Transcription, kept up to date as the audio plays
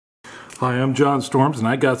Hi, I'm John Storms, and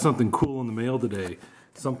I got something cool in the mail today.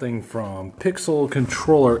 Something from Pixel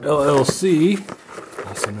Controller LLC,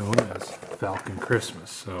 also known as Falcon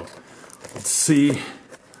Christmas. So let's see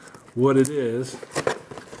what it is.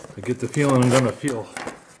 I get the feeling I'm going to feel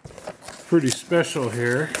pretty special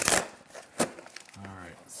here.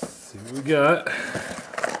 Alright, let's see what we got.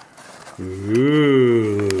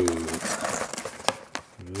 Ooh,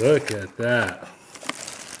 look at that.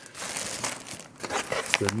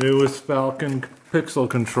 The newest Falcon Pixel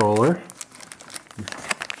controller.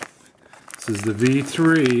 This is the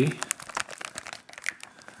V3,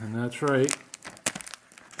 and that's right.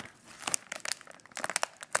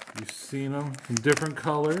 You've seen them in different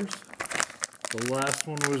colors. The last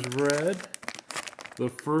one was red. The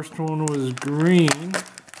first one was green.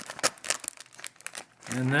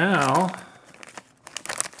 And now,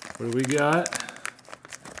 what do we got?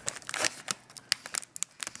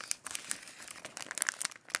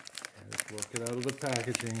 Let's work it out of the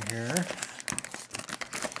packaging here.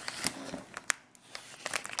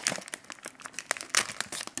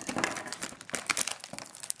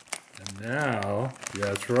 And now,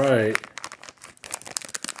 that's right,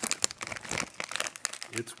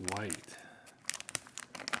 it's white.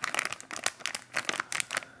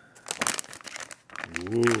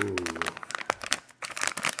 Ooh.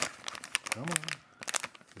 Come on.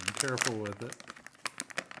 Be careful with it.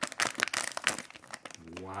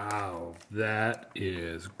 Wow, that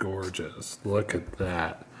is gorgeous. Look at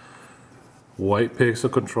that. White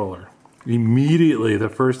Pixel controller. Immediately, the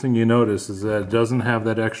first thing you notice is that it doesn't have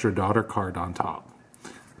that extra daughter card on top.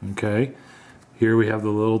 Okay? Here we have the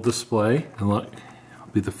little display. And look, I'll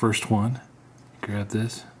be the first one. Grab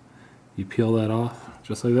this. You peel that off,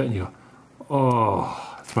 just like that, and you go,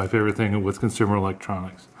 oh, it's my favorite thing with consumer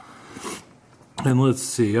electronics. And let's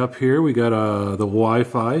see, up here we got the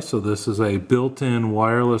Wi-Fi, so this is a built-in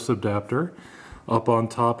wireless adapter. Up on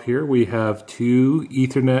top here we have two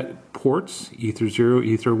Ethernet ports, Ether 0,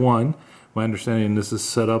 Ether 1. My understanding this is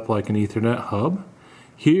set up like an Ethernet hub.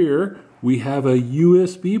 Here we have a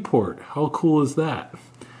USB port. How cool is that?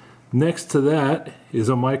 Next to that is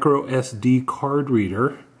a micro SD card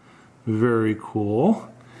reader. Very cool.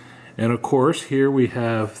 And of course, here we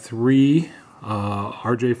have three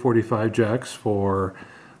RJ45 jacks for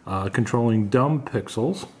controlling dumb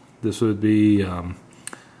pixels. This would be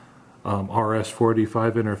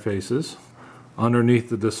RS485 interfaces. Underneath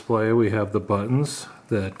the display, we have the buttons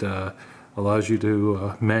that allows you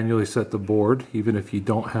to manually set the board, even if you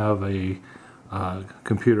don't have a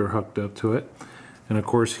computer hooked up to it. And of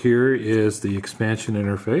course, here is the expansion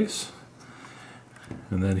interface.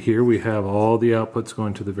 And then here we have all the outputs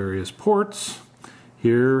going to the various ports.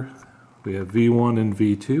 Here we have V1 and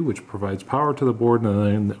V2, which provides power to the board, and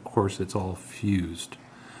then of course it's all fused.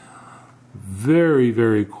 Very,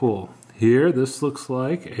 very cool. Here, this looks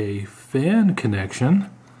like a fan connection.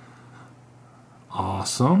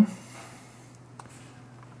 Awesome.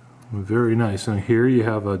 Very nice. And here you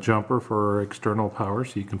have a jumper for external power,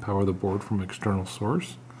 so you can power the board from external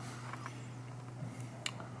source.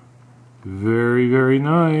 Very, very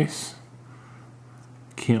nice.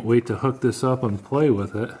 Can't wait to hook this up and play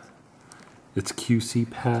with it. It's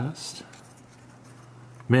QC passed.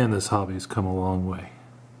 Man, this hobby's come a long way.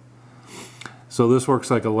 So this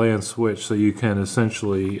works like a LAN switch, so you can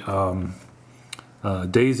essentially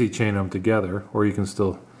daisy chain them together, or you can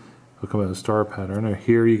still hook them in a star pattern. Or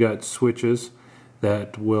here you got switches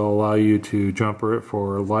that will allow you to jumper it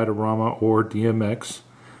for Lightorama or DMX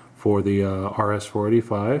for the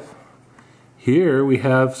RS485. Here we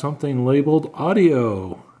have something labeled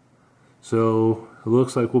audio. So it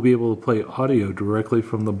looks like we'll be able to play audio directly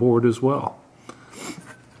from the board as well.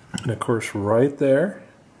 And of course right there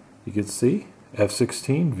you can see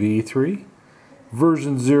F16v3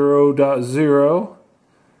 version 0.0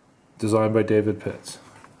 designed by David Pitts.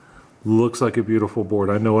 Looks like a beautiful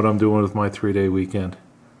board. I know what I'm doing with my 3-day weekend.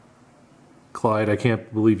 Clyde, I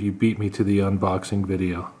can't believe you beat me to the unboxing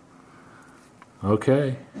video.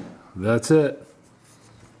 Okay. That's it.